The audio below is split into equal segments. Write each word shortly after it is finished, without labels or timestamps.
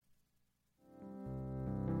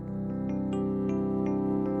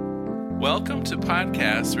Welcome to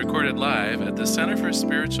podcasts recorded live at the Center for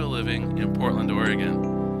Spiritual Living in Portland,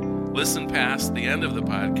 Oregon. Listen past the end of the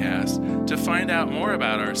podcast to find out more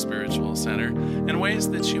about our spiritual center and ways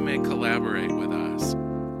that you may collaborate with us.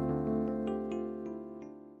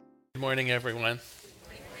 Good morning, everyone.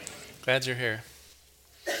 Glad you're here.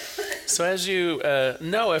 So as you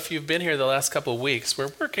know, if you've been here the last couple of weeks,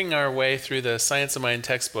 we're working our way through the Science of Mind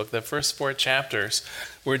textbook, the first 4 chapters.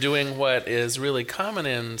 We're doing what is really common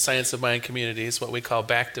in Science of Mind communities, what we call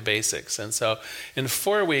back to basics. And so in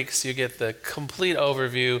 4 weeks, you get the complete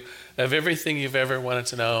overview of everything you've ever wanted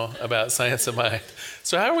to know about Science of Mind.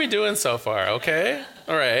 So how are we doing so far? Okay?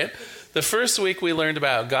 All right. The first week we learned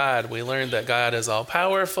about God. We learned that God is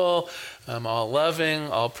all-powerful, all loving,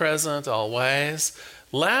 all present, all wise.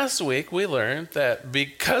 Last week, we learned that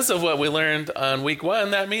because of what we learned on week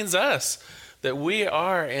 1, that means us. That we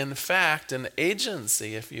are, in fact, an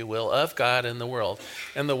agency, if you will, of God in the world.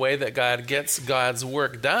 And the way that God gets God's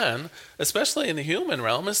work done, especially in the human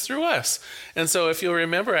realm, is through us. And so if you'll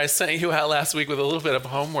remember, I sent you out last week with a little bit of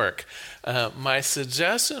homework. My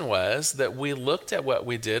suggestion was that we looked at what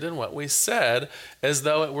we did and what we said as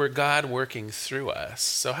though it were God working through us.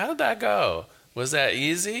 So how did that go? Was that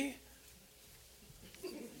easy?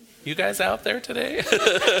 You guys out there today?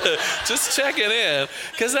 Just checking in.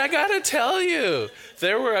 Because I got to tell you,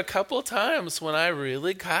 there were a couple times when I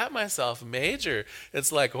really caught myself major.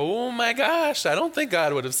 It's like, oh my gosh, I don't think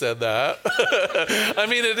God would have said that. I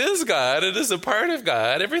mean, it is God. It is a part of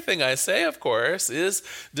God. Everything I say, of course, is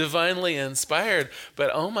divinely inspired.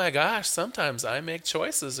 But oh my gosh, sometimes I make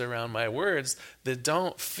choices around my words that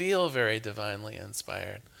don't feel very divinely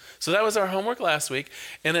inspired. So that was our homework last week,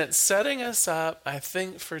 and it's setting us up, I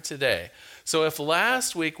think, for today. So if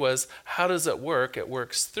last week was, how does it work? It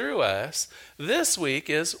works through us. This week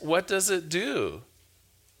is, what does it do?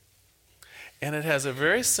 And it has a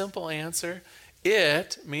very simple answer.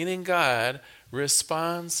 It, meaning God,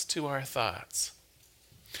 responds to our thoughts.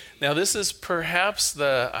 Now, this is perhaps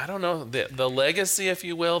the legacy, if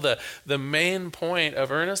you will, the main point of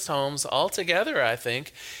Ernest Holmes altogether, I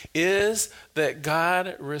think, is that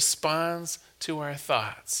God responds to our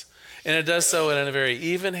thoughts. And it does so in a very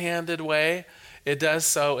even-handed way. It does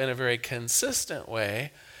so in a very consistent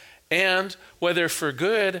way. And whether for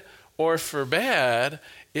good or for bad,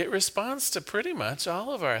 it responds to pretty much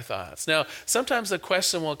all of our thoughts. Now, sometimes a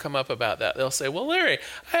question will come up about that. They'll say, well, Larry,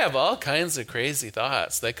 I have all kinds of crazy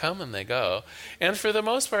thoughts. They come and they go. And for the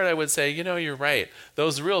most part, I would say, you're right.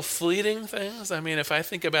 Those real fleeting things, I mean, if I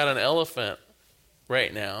think about an elephant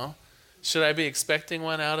right now, should I be expecting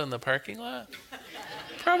one out in the parking lot?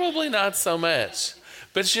 Probably not so much.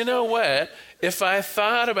 But you know what? If I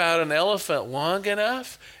thought about an elephant long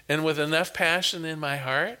enough and with enough passion in my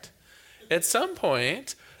heart, at some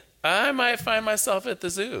point, I might find myself at the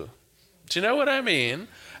zoo. Do you know what I mean?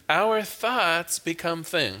 Our thoughts become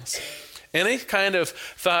things. Any kind of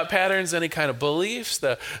thought patterns, any kind of beliefs,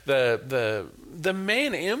 the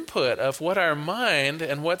main input of what our mind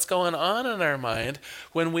and what's going on in our mind,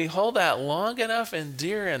 when we hold that long enough and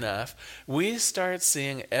dear enough, we start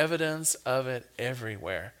seeing evidence of it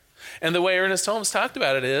everywhere. And the way Ernest Holmes talked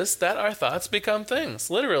about it is that our thoughts become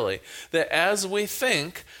things, literally. That as we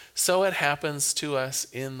think, so it happens to us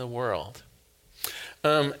in the world.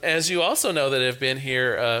 As you also know that have been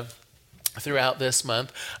here throughout this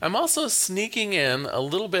month, I'm also sneaking in a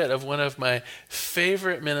little bit of one of my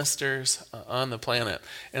favorite ministers on the planet.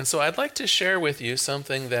 And so I'd like to share with you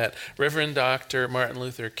something that Reverend Dr. Martin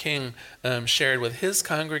Luther King shared with his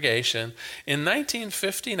congregation in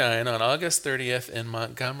 1959 on August 30th in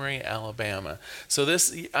Montgomery, Alabama. So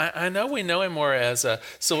this, I know we know him more as a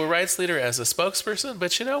civil rights leader, as a spokesperson,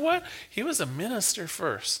 but you know what? He was a minister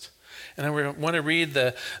first. And I want to read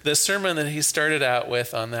the sermon that he started out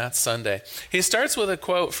with on that Sunday. He starts with a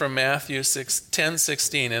quote from Matthew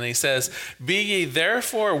 10:16, and he says, "Be ye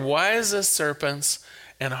therefore wise as serpents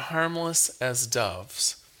and harmless as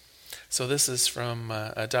doves." So this is from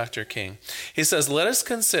Dr. King. He says, "Let us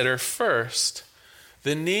consider first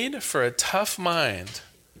the need for a tough mind.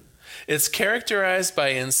 It's characterized by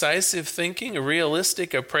incisive thinking,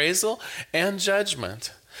 realistic appraisal, and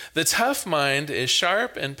judgment. The tough mind is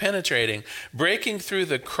sharp and penetrating, breaking through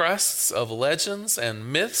the crusts of legends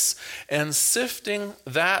and myths and sifting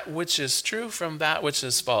that which is true from that which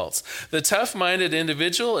is false. The tough-minded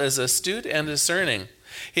individual is astute and discerning.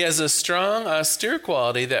 He has a strong, austere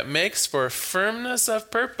quality that makes for firmness of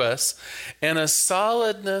purpose and a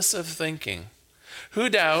solidness of thinking. Who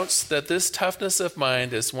doubts that this toughness of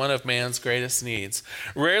mind is one of man's greatest needs?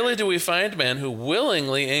 Rarely do we find men who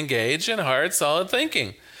willingly engage in hard, solid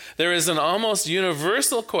thinking. There is an almost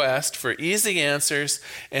universal quest for easy answers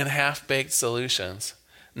and half-baked solutions.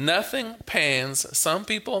 Nothing pains some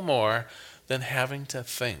people more than having to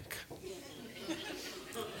think.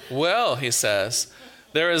 Well, he says,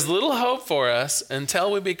 there is little hope for us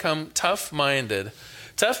until we become tough-minded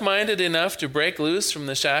enough to break loose from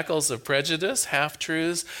the shackles of prejudice,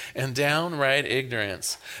 half-truths, and downright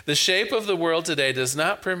ignorance. The shape of the world today does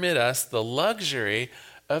not permit us the luxury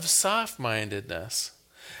of soft-mindedness.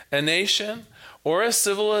 A nation or a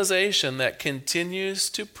civilization that continues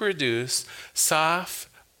to produce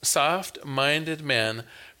soft-minded men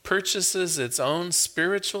purchases its own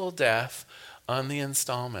spiritual death on the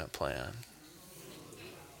installment plan.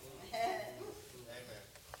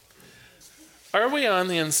 Are we on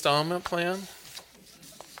the installment plan?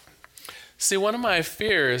 See, one of my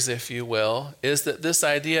fears, if you will, is that this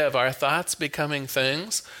idea of our thoughts becoming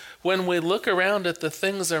things, when we look around at the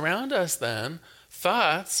things around us then,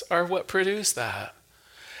 thoughts are what produce that.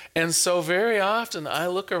 And so very often I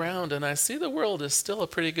look around and I see the world is still a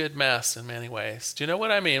pretty good mess in many ways. Do you know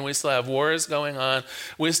what I mean? We still have wars going on.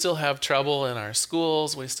 We still have trouble in our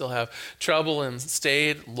schools. We still have trouble in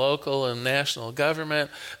state, local, and national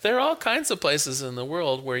government. There are all kinds of places in the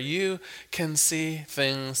world where you can see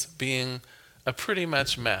things being a pretty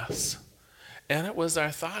much mess. And it was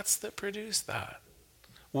our thoughts that produced that.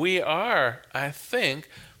 We are, I think,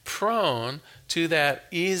 prone to that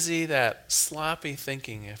easy, that sloppy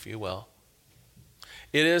thinking, if you will.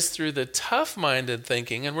 It is through the tough-minded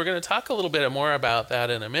thinking, and we're going to talk a little bit more about that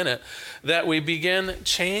in a minute, that we begin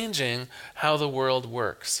changing how the world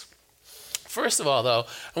works. First of all, though,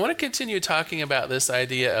 I want to continue talking about this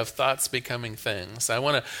idea of thoughts becoming things. I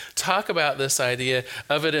want to talk about this idea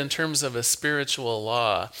of it in terms of a spiritual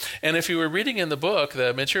law. And if you were reading in the book,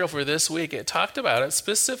 the material for this week, it talked about it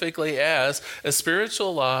specifically as a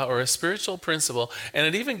spiritual law or a spiritual principle, and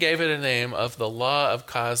it even gave it a name of the law of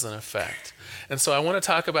cause and effect. And so I want to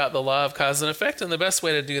talk about the law of cause and effect, and the best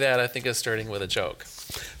way to do that, I think, is starting with a joke.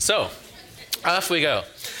 So, off we go.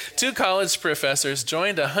 2 college professors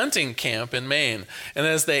joined a hunting camp in Maine, and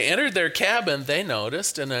as they entered their cabin, they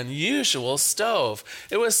noticed an unusual stove.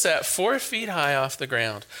 It was set 4 feet high off the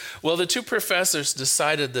ground. Well, the 2 professors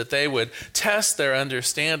decided that they would test their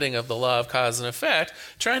understanding of the law of cause and effect,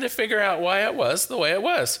 trying to figure out why it was the way it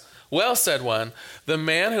was. Well, said one, the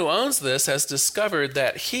man who owns this has discovered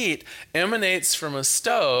that heat emanates from a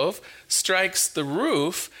stove, strikes the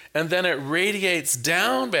roof, and then it radiates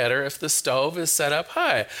down better if the stove is set up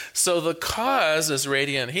high. So the cause is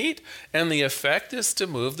radiant heat, and the effect is to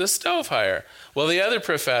move the stove higher. Well, the other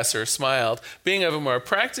professor smiled. Being of a more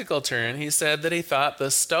practical turn, he said that he thought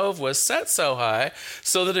the stove was set so high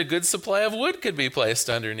so that a good supply of wood could be placed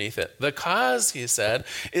underneath it. The cause, he said,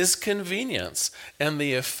 is convenience, and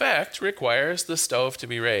the effect requires the stove to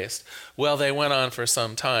be raised. Well, they went on for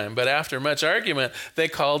some time, but after much argument, they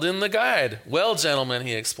called in the guide. Well, gentlemen,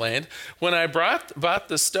 he explained, when I bought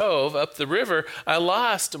the stove up the river, I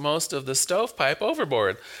lost most of the stovepipe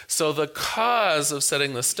overboard. So the cause of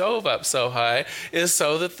setting the stove up so high is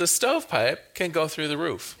so that the stovepipe can go through the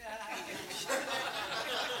roof.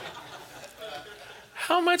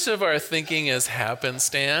 How much of our thinking is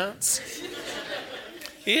happenstance?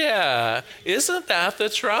 Yeah, isn't that the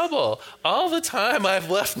trouble? All the time I've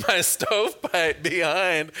left my stovepipe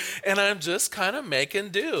behind and I'm just kind of making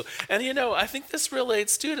do. And you know, I think this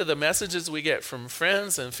relates too to the messages we get from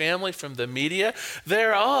friends and family, from the media.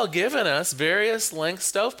 They're all giving us various length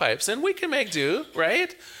stovepipes and we can make do,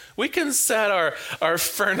 right? We can set our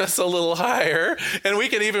furnace a little higher, and we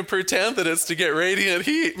can even pretend that it's to get radiant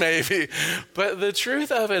heat, maybe. But the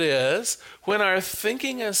truth of it is, when our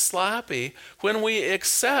thinking is sloppy, when we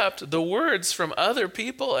accept the words from other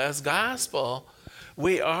people as gospel,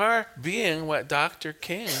 we are being what Dr.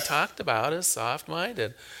 King talked about as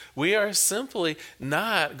soft-minded. We are simply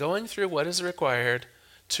not going through what is required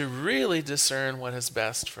to really discern what is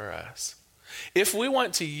best for us. If we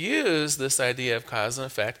want to use this idea of cause and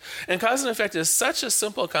effect is such a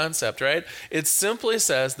simple concept, right? It simply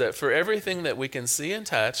says that for everything that we can see and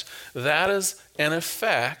touch, that is an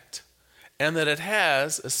effect, and that it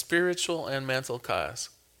has a spiritual and mental cause.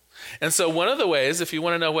 And so one of the ways, if you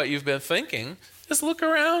want to know what you've been thinking, is look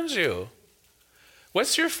around you.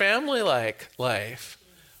 What's your family life?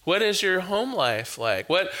 What is your home life like?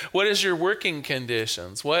 What is your working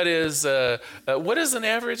conditions? What is an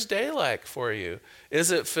average day like for you? Is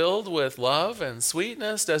it filled with love and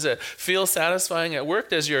sweetness? Does it feel satisfying at work?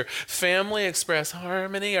 Does your family express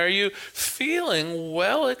harmony? Are you feeling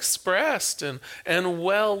well expressed and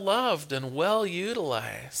well loved and well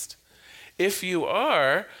utilized? If you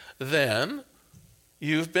are, then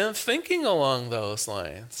you've been thinking along those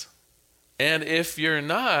lines. And if you're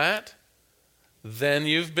not, then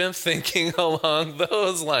you've been thinking along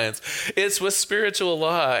those lines. It's with spiritual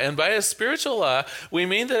law. And by a spiritual law, we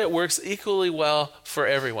mean that it works equally well for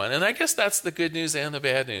everyone. And I guess that's the good news and the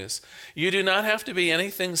bad news. You do not have to be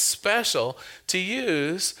anything special to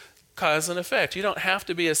use cause and effect. You don't have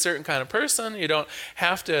to be a certain kind of person. You don't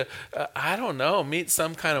have to, meet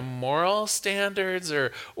some kind of moral standards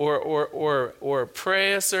or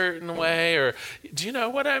pray a certain way. Or do you know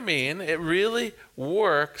what I mean? It really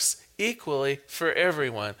works equally for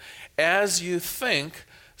everyone. As you think,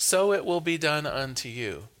 so it will be done unto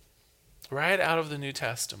you. Right out of the New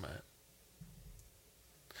Testament.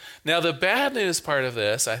 Now, the bad news part of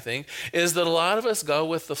this, I think, is that a lot of us go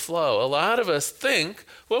with the flow. A lot of us think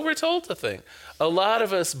what we're told to think. A lot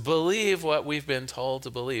of us believe what we've been told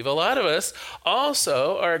to believe. A lot of us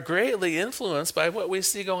also are greatly influenced by what we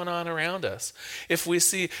see going on around us. If we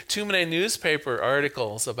see too many newspaper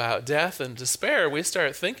articles about death and despair, we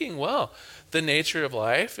start thinking, well, the nature of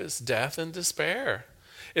life is death and despair.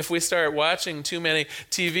 If we start watching too many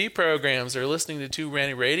TV programs or listening to too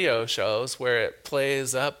many radio shows where it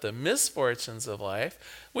plays up the misfortunes of life,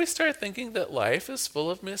 we start thinking that life is full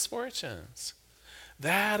of misfortunes.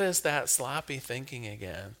 That is that sloppy thinking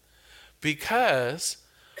again. Because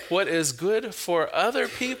what is good for other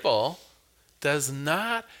people does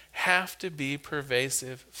not have to be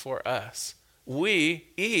pervasive for us. We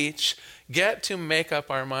each get to make up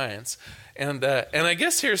our minds. And I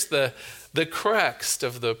guess here's the crux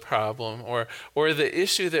of the problem or the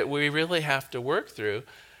issue that we really have to work through.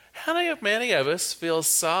 How many of us feel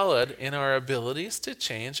solid in our abilities to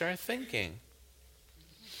change our thinking?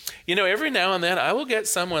 You know, every now and then I will get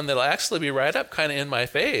someone that'll actually be right up kind of in my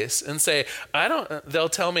face and say, they'll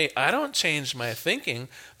tell me, I don't change my thinking,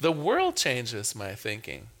 the world changes my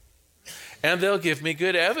thinking. And they'll give me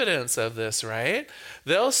good evidence of this, right?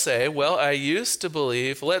 They'll say, well, I used to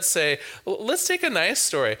believe, let's take a nice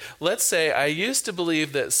story. Let's say I used to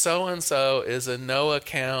believe that so-and-so is a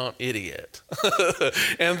no-account idiot.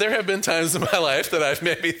 And there have been times in my life that I've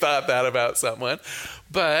maybe thought that about someone.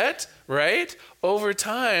 But, right, over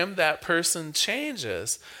time, that person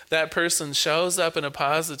changes. That person shows up in a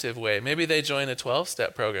positive way. Maybe they join a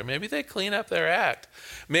 12-step program. Maybe they clean up their act.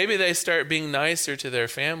 Maybe they start being nicer to their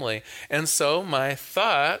family. And so my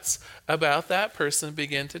thoughts about that person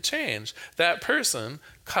begin to change. That person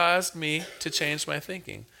caused me to change my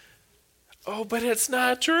thinking. Oh, but it's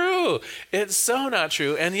not true. It's so not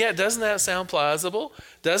true. And yet, doesn't that sound plausible?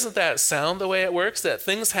 Doesn't that sound the way it works? That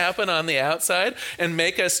things happen on the outside and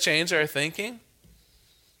make us change our thinking?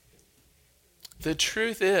 The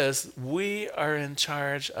truth is, we are in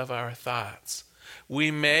charge of our thoughts. We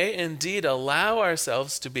may indeed allow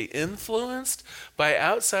ourselves to be influenced by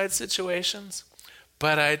outside situations,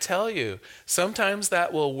 but I tell you, sometimes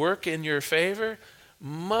that will work in your favor.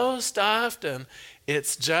 Most often,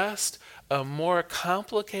 it's just a more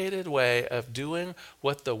complicated way of doing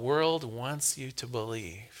what the world wants you to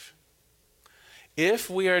believe. If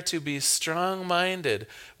we are to be strong-minded,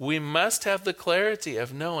 we must have the clarity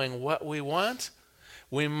of knowing what we want.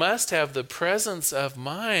 We must have the presence of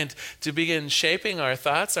mind to begin shaping our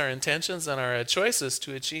thoughts, our intentions, and our choices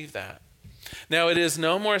to achieve that. Now, it is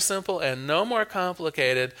no more simple and no more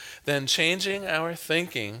complicated than changing our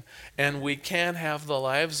thinking, and we can have the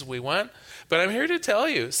lives we want. But I'm here to tell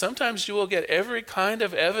you, sometimes you will get every kind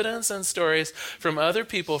of evidence and stories from other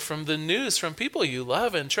people, from the news, from people you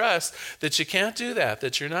love and trust, that you can't do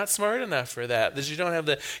that you're not smart enough for that you don't have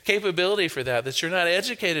the capability for that you're not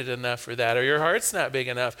educated enough for that, or your heart's not big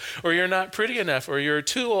enough, or you're not pretty enough, or you're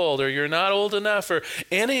too old, or you're not old enough, or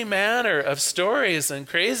any manner of stories and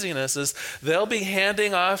crazinesses. They'll be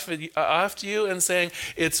handing off to you and saying,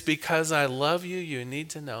 it's because I love you, you need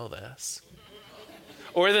to know this.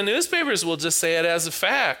 Or the newspapers will just say it as a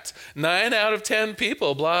fact. 9 out of 10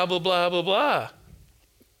 people, blah, blah, blah, blah, blah.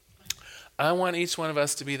 I want each one of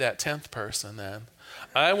us to be that 10th person then.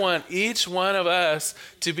 I want each one of us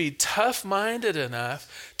to be tough-minded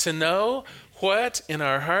enough to know what in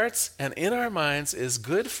our hearts and in our minds is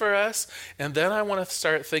good for us, and then I want to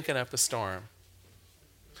start thinking up a storm.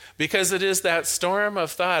 Because it is that storm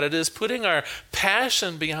of thought. It is putting our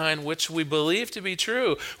passion behind which we believe to be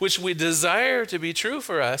true, which we desire to be true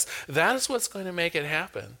for us. That is what's going to make it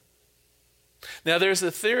happen. Now, there's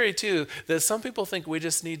a theory, too, that some people think we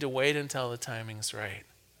just need to wait until the timing's right.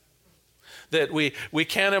 that we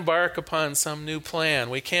can't embark upon some new plan.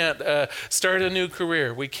 We can't start a new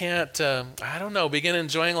career. We can't, begin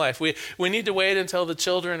enjoying life. We need to wait until the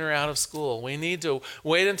children are out of school. We need to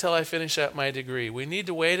wait until I finish up my degree. We need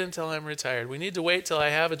to wait until I'm retired. We need to wait till I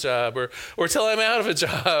have a job or till I'm out of a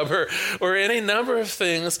job or any number of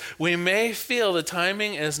things. We may feel the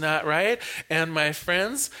timing is not right. And my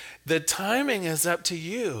friends, the timing is up to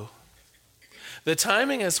you. The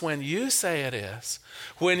timing is when you say it is.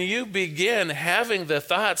 When you begin having the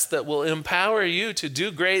thoughts that will empower you to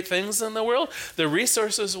do great things in the world, the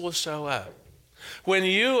resources will show up. When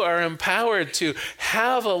you are empowered to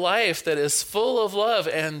have a life that is full of love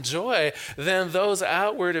and joy, then those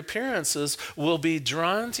outward appearances will be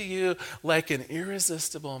drawn to you like an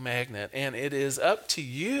irresistible magnet. And it is up to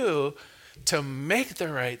you to make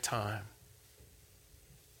the right time.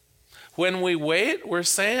 When we wait, we're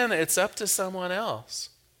saying it's up to someone else.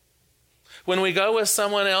 When we go with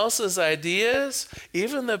someone else's ideas,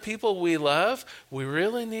 even the people we love, we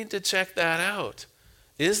really need to check that out.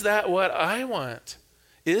 Is that what I want?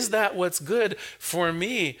 Is that what's good for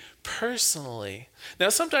me personally? Now,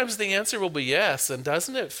 sometimes the answer will be yes, and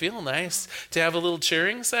doesn't it feel nice to have a little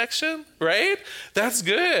cheering section, right? That's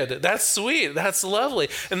good. That's sweet. That's lovely.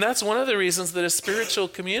 And that's one of the reasons that a spiritual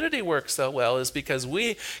community works so well, is because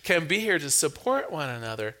we can be here to support one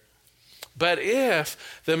another. But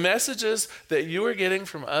if the messages that you are getting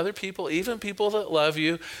from other people, even people that love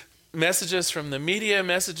you, messages from the media,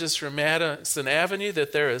 messages from Madison Avenue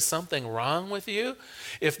that there is something wrong with you,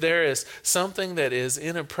 if there is something that is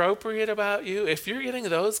inappropriate about you, if you're getting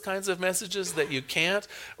those kinds of messages that you can't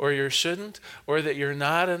or you shouldn't, or that you're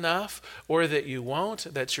not enough, or that you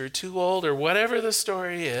won't, that you're too old, or whatever the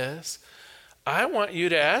story is, I want you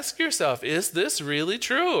to ask yourself, is this really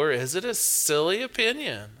true, or is it a silly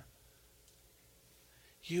opinion?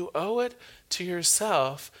 You owe it to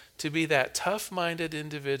yourself to be that tough-minded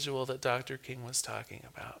individual that Dr. King was talking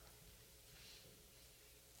about.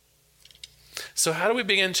 So how do we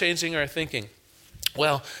begin changing our thinking?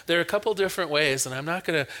 Well, there are a couple different ways, and I'm not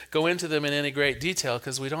going to go into them in any great detail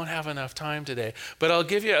because we don't have enough time today. But I'll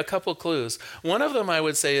give you a couple clues. One of them, I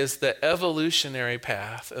would say, is the evolutionary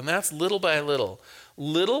path, and that's little by little.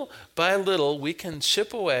 Little by little, we can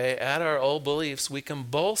chip away at our old beliefs. We can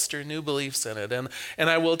bolster new beliefs in it. And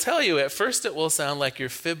I will tell you, at first it will sound like you're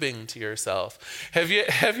fibbing to yourself. Have you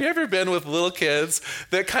ever been with little kids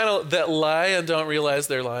that lie and don't realize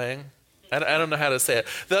they're lying? I don't know how to say it.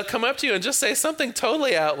 They'll come up to you and just say something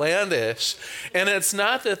totally outlandish. And it's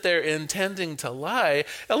not that they're intending to lie.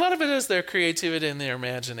 A lot of it is their creativity and their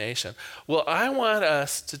imagination. Well, I want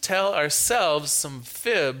us to tell ourselves some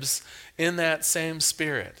fibs in that same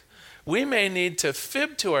spirit. We may need to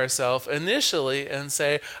fib to ourselves initially and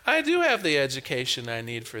say, I do have the education I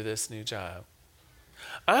need for this new job.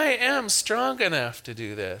 I am strong enough to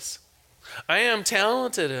do this. I am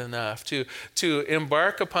talented enough to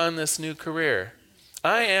embark upon this new career.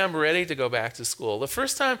 I am ready to go back to school. The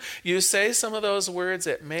first time you say some of those words,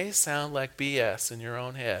 it may sound like BS in your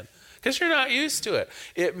own head because you're not used to it.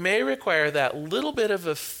 It may require that little bit of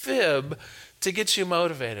a fib to get you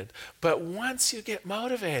motivated. But once you get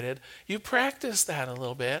motivated, you practice that a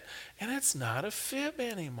little bit, and it's not a fib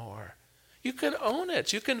anymore. You can own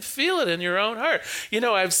it. You can feel it in your own heart. You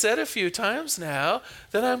know, I've said a few times now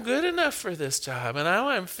that I'm good enough for this job, and now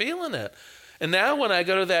I'm feeling it. And now when I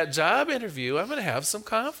go to that job interview, I'm going to have some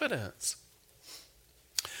confidence.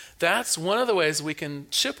 That's one of the ways we can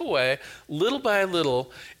chip away little by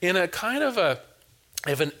little in a kind of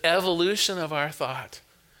an evolution of our thought.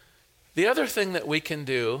 The other thing that we can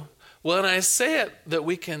do, well, and I say it that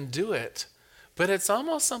we can do it, but it's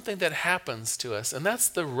almost something that happens to us, and that's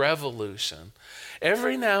the revolution.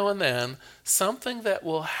 Every now and then, something that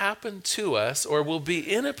will happen to us or will be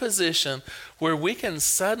in a position where we can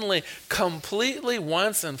suddenly completely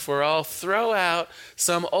once and for all throw out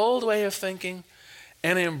some old way of thinking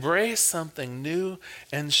and embrace something new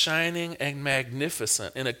and shining and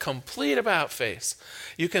magnificent in a complete about-face.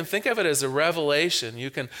 You can think of it as a revelation. You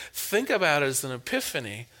can think about it as an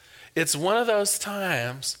epiphany. It's one of those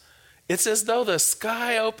times, it's as though the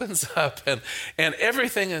sky opens up and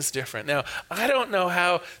everything is different. Now, I don't know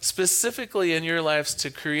how specifically in your lives to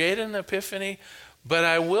create an epiphany, but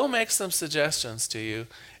I will make some suggestions to you.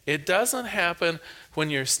 It doesn't happen when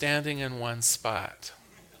you're standing in one spot.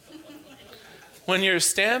 When you're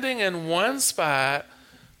standing in one spot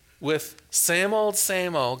with same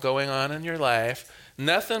old going on in your life,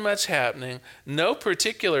 nothing much happening, no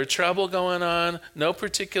particular trouble going on, no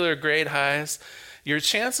particular great highs, your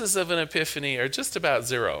chances of an epiphany are just about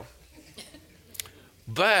zero.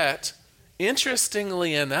 But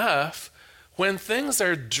interestingly enough, When things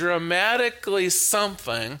are dramatically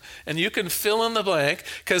something, and you can fill in the blank,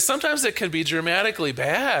 because sometimes it can be dramatically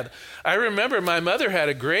bad. I remember my mother had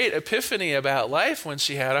a great epiphany about life when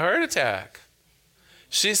she had a heart attack.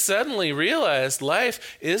 She suddenly realized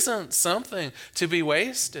life isn't something to be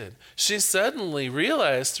wasted. She suddenly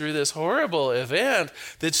realized through this horrible event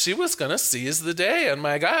that she was going to seize the day. And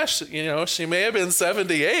my gosh, she may have been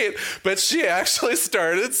 78, but she actually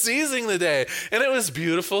started seizing the day. And it was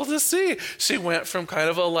beautiful to see. She went from kind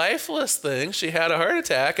of a lifeless thing. She had a heart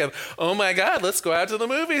attack and, oh my God, let's go out to the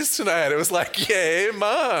movies tonight. It was like, yay,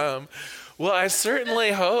 Mom. Well, I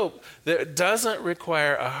certainly hope that it doesn't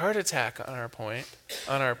require a heart attack on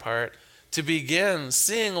our part to begin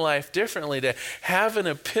seeing life differently, to have an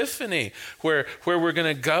epiphany where we're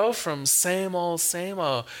going to go from same old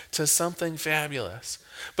to something fabulous.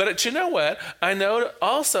 But you know what? I know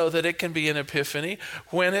also that it can be an epiphany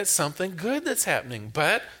when it's something good that's happening,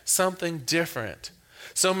 but something different.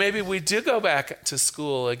 So maybe we do go back to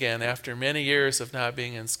school again after many years of not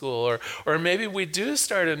being in school, or maybe we do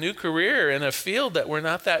start a new career in a field that we're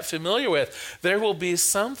not that familiar with. There will be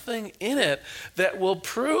something in it that will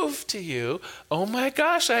prove to you, oh my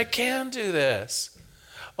gosh, I can do this.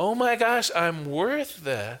 Oh my gosh, I'm worth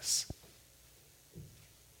this.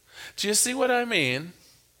 Do you see what I mean?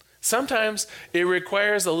 Sometimes it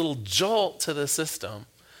requires a little jolt to the system.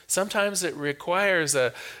 Sometimes it requires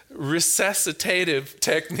a resuscitative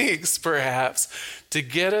techniques, perhaps, to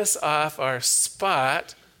get us off our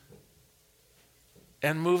spot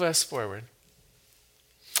and move us forward.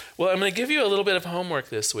 Well, I'm going to give you a little bit of homework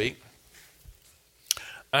this week.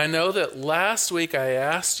 I know that last week I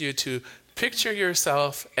asked you to picture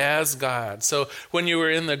yourself as God. So when you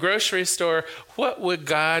were in the grocery store, what would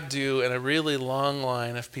God do in a really long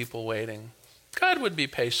line of people waiting? God would be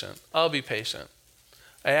patient. I'll be patient.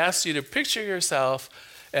 I asked you to picture yourself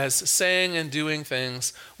as saying and doing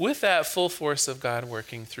things with that full force of God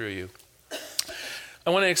working through you.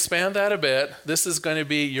 I want to expand that a bit. This is going to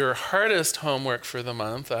be your hardest homework for the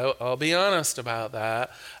month. I'll be honest about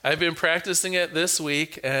that. I've been practicing it this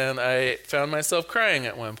week, and I found myself crying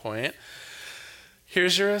at one point.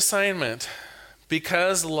 Here's your assignment.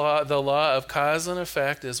 Because the law of cause and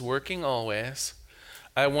effect is working always,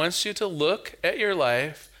 I want you to look at your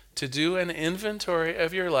life, to do an inventory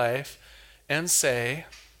of your life and say,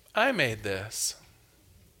 I made this.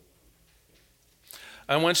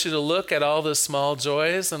 I want you to look at all the small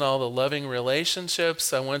joys and all the loving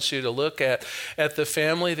relationships. I want you to look at the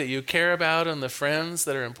family that you care about and the friends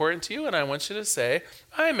that are important to you, and I want you to say,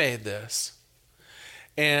 I made this.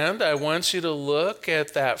 And I want you to look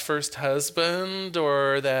at that first husband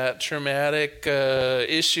or that traumatic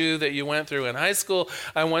issue that you went through in high school.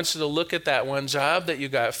 I want you to look at that one job that you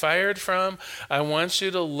got fired from. I want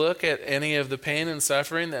you to look at any of the pain and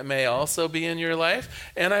suffering that may also be in your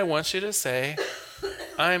life. And I want you to say,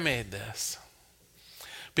 I made this.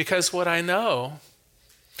 Because what I know,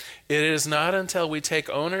 it is not until we take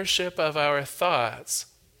ownership of our thoughts,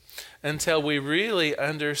 until we really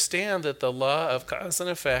understand that the law of cause and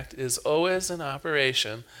effect is always in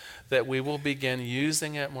operation, that we will begin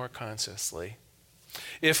using it more consciously.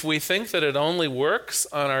 If we think that it only works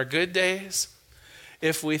on our good days,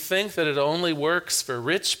 if we think that it only works for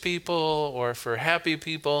rich people or for happy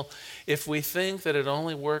people, if we think that it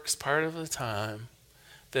only works part of the time,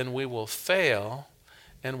 then we will fail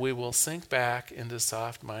and we will sink back into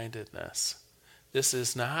soft-mindedness. This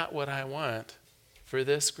is not what I want for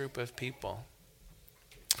this group of people.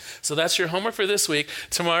 So that's your homework for this week.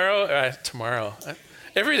 Tomorrow,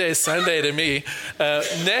 every day is Sunday to me.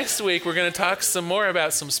 Next week, we're going to talk some more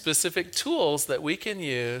about some specific tools that we can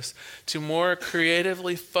use to more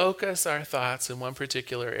creatively focus our thoughts in one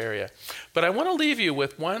particular area. But I want to leave you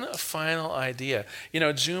with one final idea.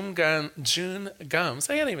 June Gums,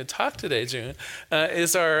 I can't even talk today, June,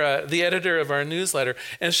 is the editor of our newsletter,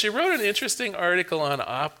 and she wrote an interesting article on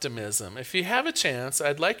optimism. If you have a chance,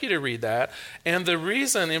 I'd like you to read that. And the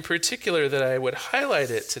reason in particular that I would highlight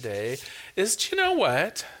it today is, do you know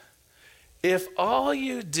what? If all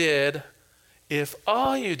you did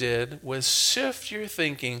was shift your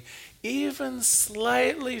thinking even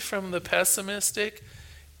slightly from the pessimistic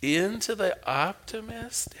into the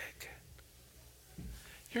optimistic,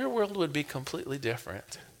 your world would be completely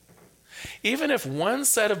different. Even if one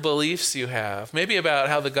set of beliefs you have, maybe about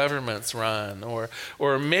how the governments run, or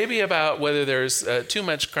maybe about whether there's too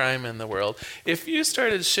much crime in the world, if you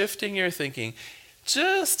started shifting your thinking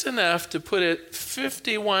just enough to put it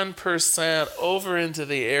 51% over into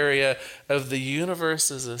the area of the universe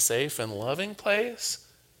is a safe and loving place,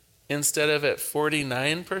 instead of at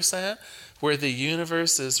 49% where the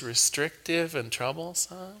universe is restrictive and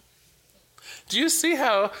troublesome, Do you see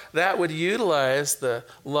how that would utilize the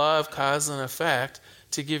law of cause and effect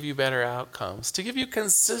to give you better outcomes, to give you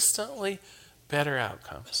consistently better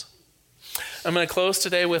outcomes? I'm going to close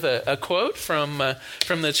today with a quote from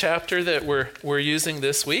the chapter that we're using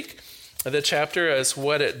this week. The chapter is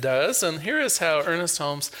What It Does, and here is how Ernest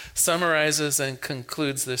Holmes summarizes and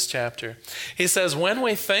concludes this chapter. He says, "When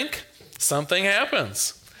we think, something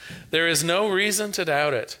happens. There is no reason to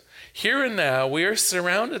doubt it. Here and now, we are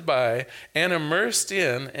surrounded by and immersed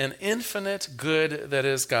in an infinite good that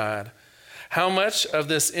is God. How much of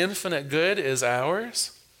this infinite good is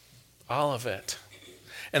ours? All of it.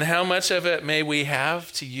 And how much of it may we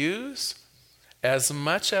have to use? As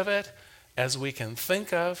much of it as we can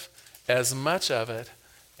think of, as much of it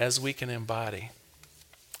as we can embody."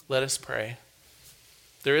 Let us pray.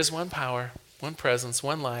 There is one power, one presence,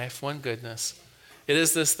 one life, one goodness. It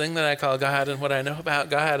is this thing that I call God, and what I know about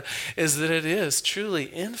God is that it is truly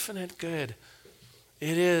infinite good.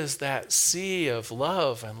 It is that sea of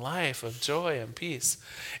love and life, of joy and peace.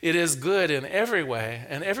 It is good in every way,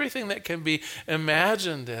 and everything that can be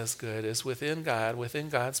imagined as good is within God, within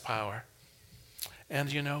God's power.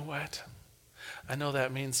 And you know what? I know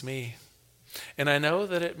that means me. And I know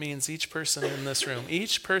that it means each person in this room.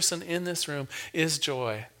 Each person in this room is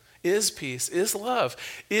joy, is peace, is love,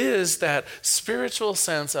 is that spiritual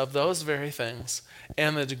sense of those very things.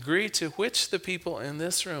 And the degree to which the people in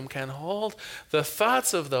this room can hold the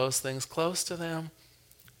thoughts of those things close to them,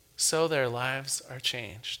 so their lives are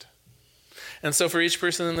changed. And so for each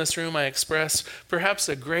person in this room, I express perhaps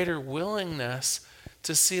a greater willingness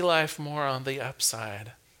to see life more on the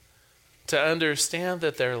upside, to understand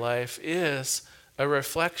that their life is a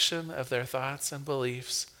reflection of their thoughts and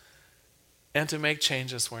beliefs, and to make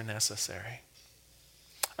changes where necessary.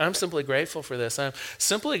 I'm simply grateful for this. I'm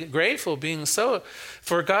simply grateful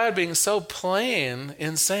for God being so plain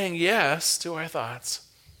in saying yes to our thoughts.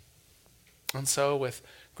 And so with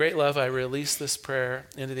great love, I release this prayer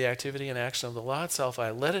into the activity and action of the law itself. I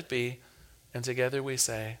let it be, and together we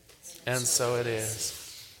say, and so it is.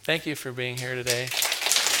 Thank you for being here today.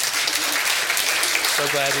 So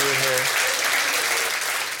glad you were here.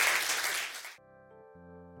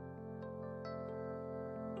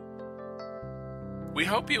 We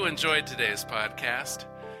hope you enjoyed today's podcast.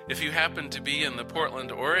 If you happen to be in the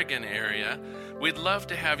Portland, Oregon area, we'd love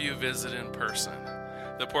to have you visit in person.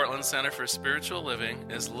 The Portland Center for Spiritual Living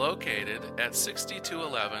is located at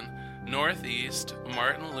 6211 Northeast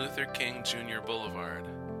Martin Luther King Jr. Boulevard.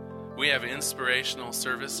 We have inspirational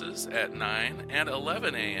services at 9 and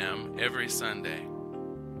 11 a.m. every Sunday.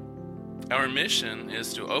 Our mission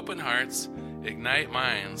is to open hearts, ignite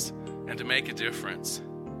minds, and to make a difference.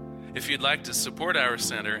 If you'd like to support our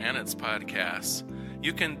center and its podcasts,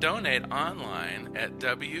 you can donate online at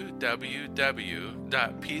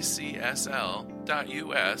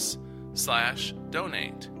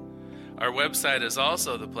www.pcsl.us/donate. Our website is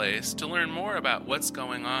also the place to learn more about what's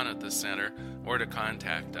going on at the center or to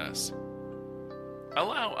contact us.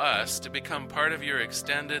 Allow us to become part of your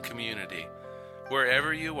extended community.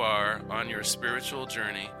 Wherever you are on your spiritual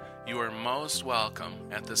journey, you are most welcome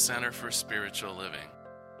at the Center for Spiritual Living.